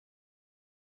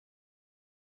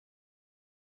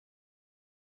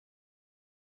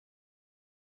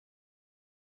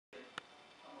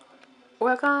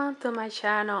Welcome to my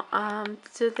channel.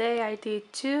 Today I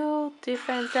did two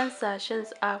different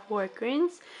transactions at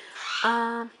Walgreens.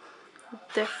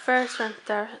 The first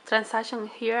transaction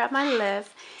here at my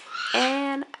left,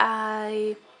 and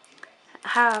I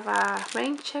have a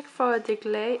rain check for the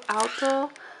Glade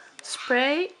Auto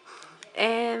Spray,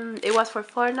 and it was for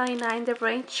 $4.99 the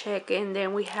rain check, and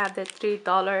then we have the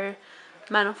 $3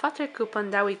 manufacturer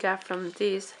coupon that we got from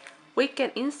this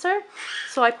weekend insert.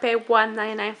 So I paid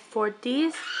 $1.99 for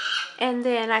this, and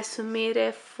then I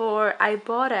submitted for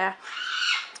Ibotta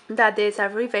that there's a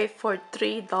rebate for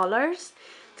 $3.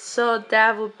 So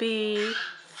that would be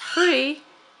free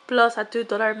plus a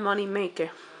 $2 money maker.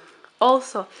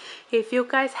 Also, if you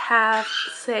guys have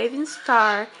Saving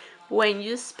Star, when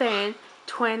you spend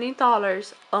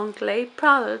 $20 on Glade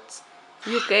products,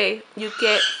 you get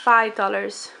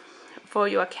 $5 for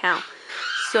your account.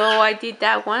 So I did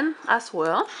that one as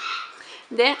well.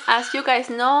 Then, as you guys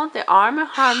know, the Arm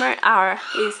 & Hammer hour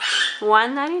is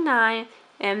 $1.99,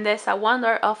 and there's a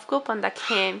 $1 off coupon that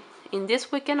came in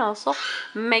this weekend also,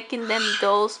 making them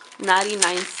those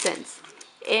 99 cents.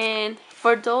 And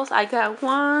for those, I got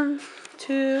 1,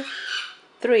 2,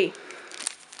 3.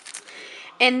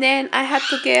 And then I had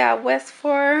to get a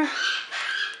Westford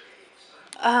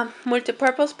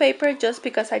multi-purpose paper just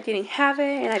because I didn't have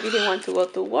it and I didn't want to go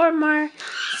to Walmart.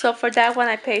 So for that one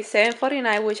I paid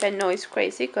 $7.49, which I know is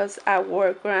crazy because at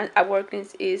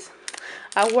Walgreens is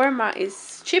at Walmart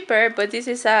is cheaper, but this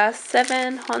is a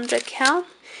 700 count.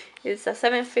 It's a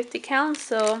 750 count,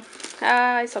 so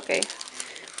it's okay.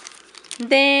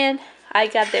 Then I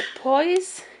got the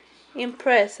Poise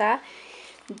Impresa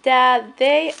that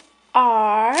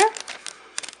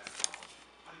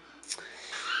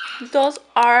those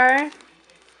are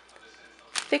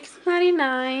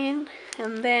 $6.99,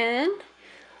 and then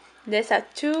there's a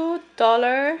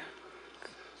 $2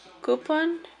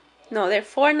 coupon. No, they're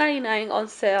 $4.99 on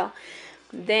sale.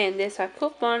 Then there's a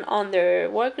coupon on their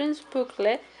Walgreens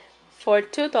booklet for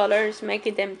 $2,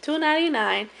 making them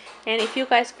 $2.99. And if you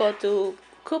guys go to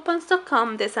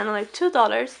coupons.com, there's another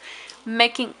 $2,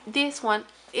 making this one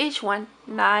each one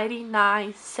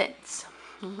 99 cents.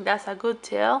 That's a good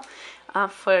deal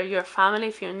for your family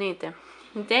if you need them.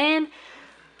 Then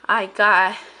I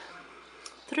got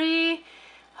 3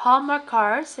 Hallmark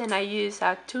cards, and I used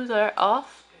a $2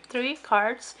 off 3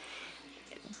 cards,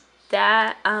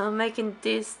 that making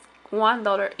this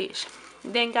 $1 each.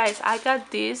 Then guys, I got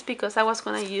this because I was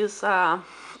gonna use our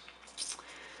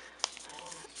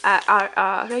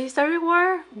register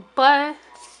reward, but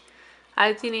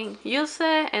I didn't use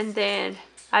it, and then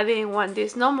I didn't want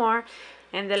this no more,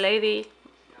 and the lady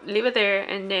leave it there,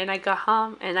 and then I got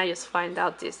home and I just find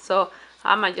out this, so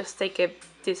I might just take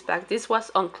this back. This was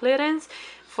on clearance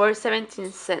for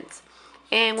 17 cents.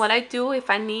 And what I do if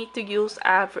I need to use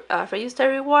a register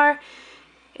reward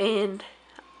and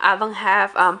I don't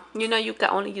have you can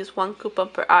only use 1 coupon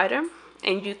per item,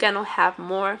 and you cannot have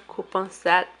more coupons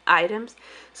than items.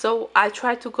 So I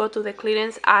try to go to the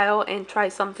clearance aisle and try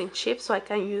something cheap so I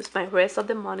can use my rest of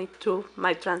the money to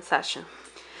my transaction.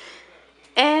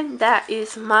 And that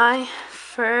is my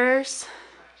first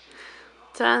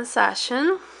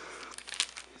transaction.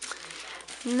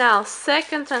 Now,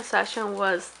 second transaction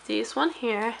was this one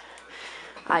here.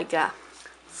 I got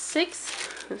 6.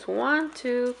 There's 1,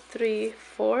 2, 3,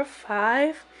 4,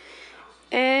 5,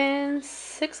 and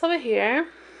 6 over here.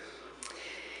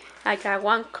 I got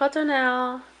 1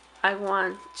 Cottonelle. I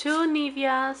want 2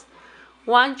 Niveas,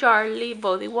 1 Yardley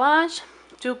body wash,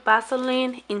 2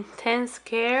 Vaseline Intense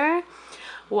Care,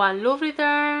 1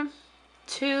 Lubriderm,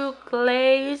 2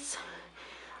 Glades,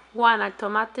 1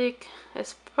 automatic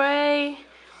spray,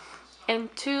 and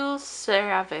 2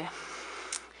 CeraVe.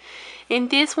 In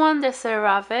this one, the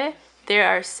CeraVe, there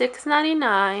are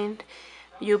 $6.99.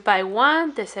 You buy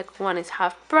one, the second one is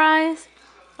half price.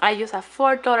 I use a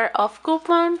 $4 off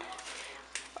coupon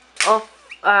of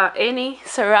any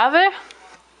CeraVe.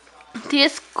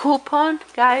 This coupon,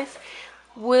 guys,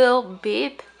 will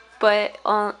beep, but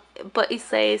it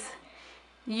says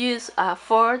use a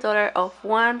 $4 off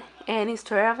one any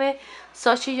CeraVe,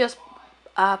 so she just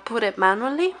put it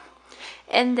manually.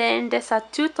 And then there's a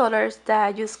 $2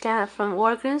 that you scan from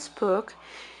Walgreens book,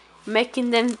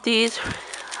 making them these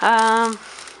let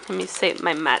me save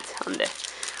my math on there.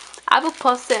 I will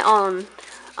post it on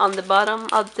the bottom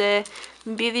of the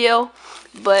video,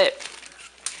 but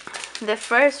the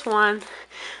first one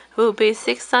will be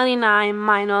 $6.99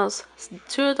 minus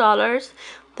 $2,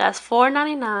 that's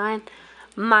 $4.99,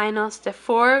 minus the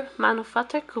 4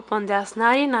 manufacturer coupon, that's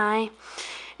 $99.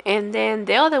 And then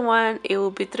the other one, it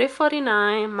will be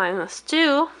 $3.49 minus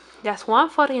 2, that's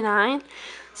 $1.49.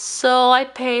 So I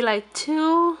pay like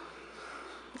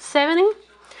 $2.70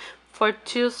 for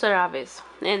 2 CeraVes,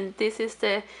 and this is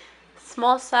the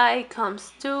small size,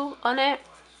 comes 2 on it.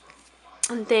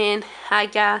 And then I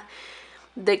got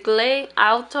the Glade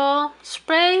Auto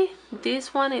Spray.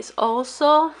 This one is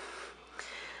also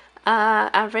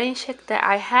a rain check that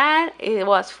I had. It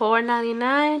was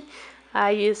 $4.99.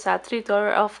 I used a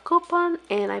 $3 off coupon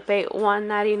and I paid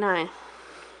 $1.99.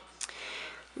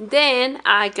 Then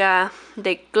I got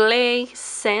the Glade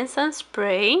Sense and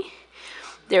Spray.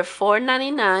 They're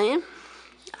 $4.99.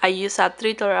 I used a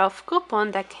 $3 off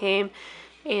coupon that came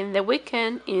in the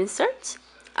weekend inserts.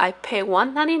 I paid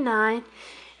 $1.99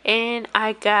 and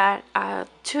I got a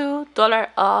 $2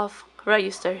 off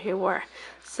register reward.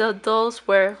 So those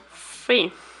were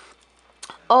free.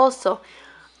 Also,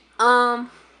 I'm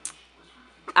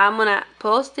gonna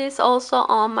post this also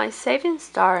on my savings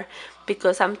star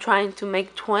because I'm trying to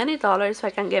make $20 so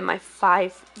I can get my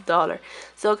 $5.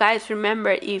 So guys,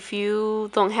 remember, if you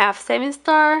don't have savings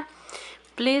star,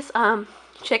 please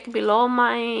check below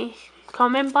my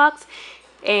comment box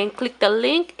and click the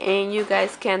link and you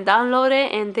guys can download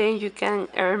it and then you can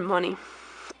earn money.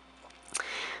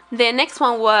 The next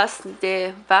one was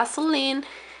the Vaseline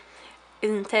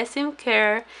Intensive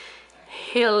Care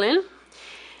Healing.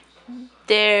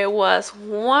 There was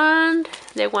one,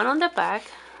 the one on the back.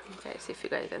 Okay, see if you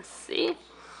guys can see.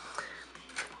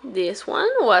 This one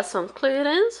was on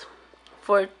clearance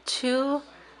for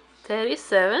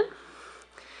 $2.37,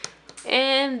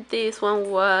 and this one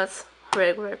was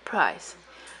regular price.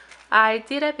 I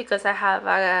did it because I have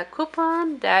a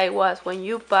coupon that was when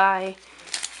you buy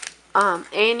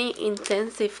any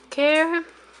intensive care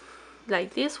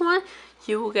like this one,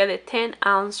 you will get a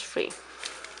 10-ounce free.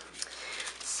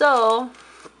 So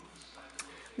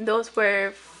those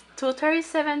were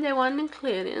 $2.37, the one in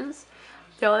clearance.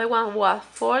 The other one was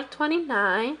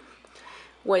 $4.29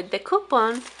 with the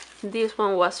coupon. This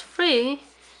one was free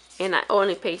and I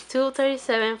only paid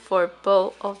 $2.37 for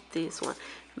both of these one,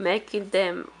 making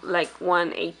them like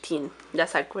 $1.18.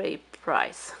 That's a great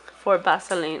price for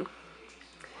Vaseline.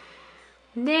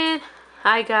 Then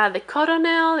I got the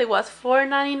Cotonel. It was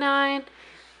 $4.99.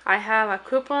 I have a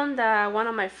coupon that one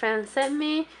of my friends sent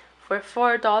me for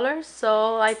 $4,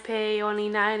 so I pay only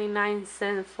 99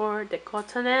 cents for the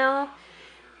Cotonel.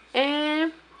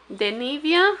 And the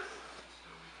Nivea,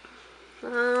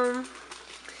 let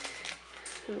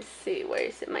me see, where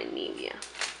is it, my Nivea?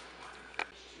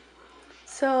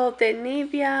 So the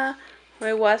Nivea,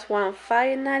 it was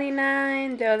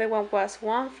 $1.5.99, the other one was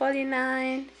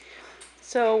 $1.49.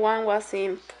 So one was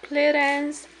in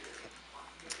clearance.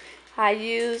 I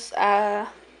used a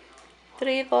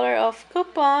 $3 off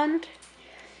coupon,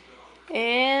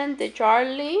 and the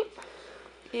Charlie,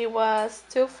 it was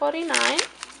 $2.49.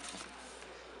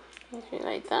 Okay,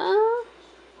 like that.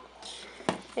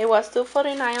 It was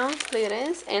 $2.49 on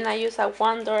clearance, and I used a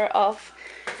 $1 off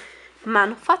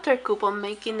manufacturer coupon,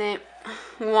 making it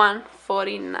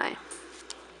 $1.49.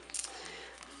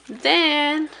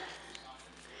 Then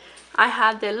I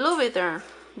have the Louis Vuitton.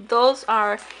 Those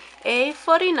are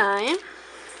 $8.49.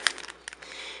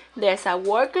 There's a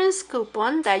Walgreens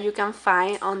coupon that you can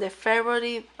find on the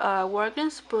February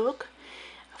Walgreens book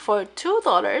for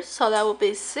 $2, so that would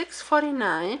be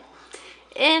 $6.49.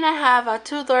 And I have a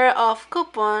 $2 off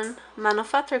coupon,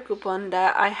 manufacturer coupon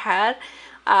that I had.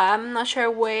 I'm not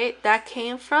sure where that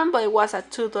came from, but it was a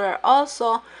 $2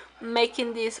 also,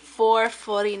 making this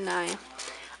 $4.49.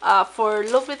 For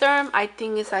Louis Vuitton, I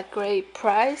think it's a great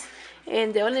price,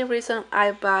 and the only reason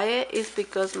I buy it is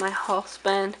because my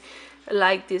husband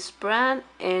likes this brand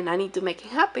and I need to make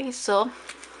him happy, so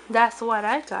that's what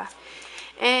I got.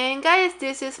 And guys,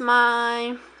 this is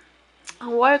my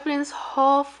Walgreens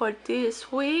haul for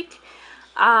this week.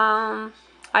 I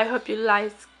hope you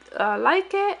like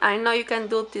it. I know you can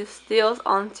do these deals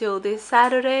until this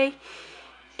Saturday.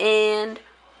 And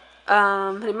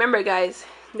remember guys,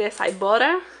 there's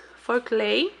iBota for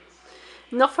clay,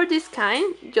 not for this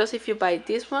kind, just if you buy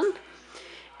this one.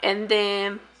 And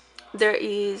then there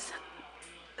is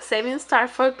 7-star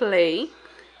for clay,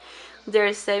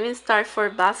 there's 7-star for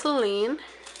Vaseline,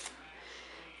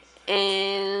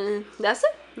 and that's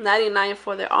it. 99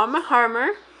 for the Arm & Hammer.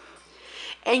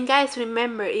 And guys,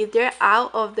 remember, if they're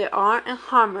out of the Arm &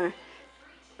 Hammer,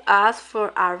 ask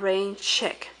for a rain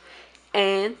check.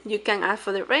 And you can ask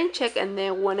for the rain check, and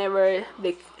then whenever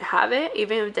they have it,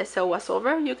 even if the sale was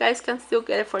over, you guys can still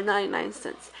get it for 99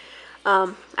 cents.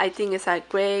 I think it's a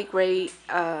great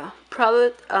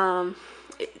product.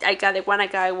 I got the one I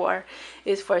got where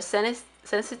is for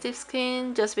sensitive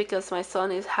skin, just because my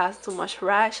son has too much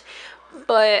rash.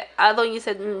 but I don't use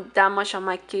it that much on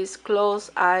my kids'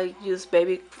 clothes. I use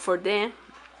baby for them.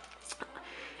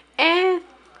 And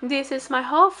this is my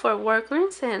haul for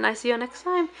Walgreens, and I see you next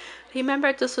time.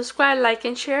 Remember to subscribe, like,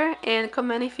 and share, and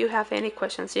comment if you have any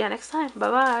questions. See you next time. Bye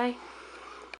bye.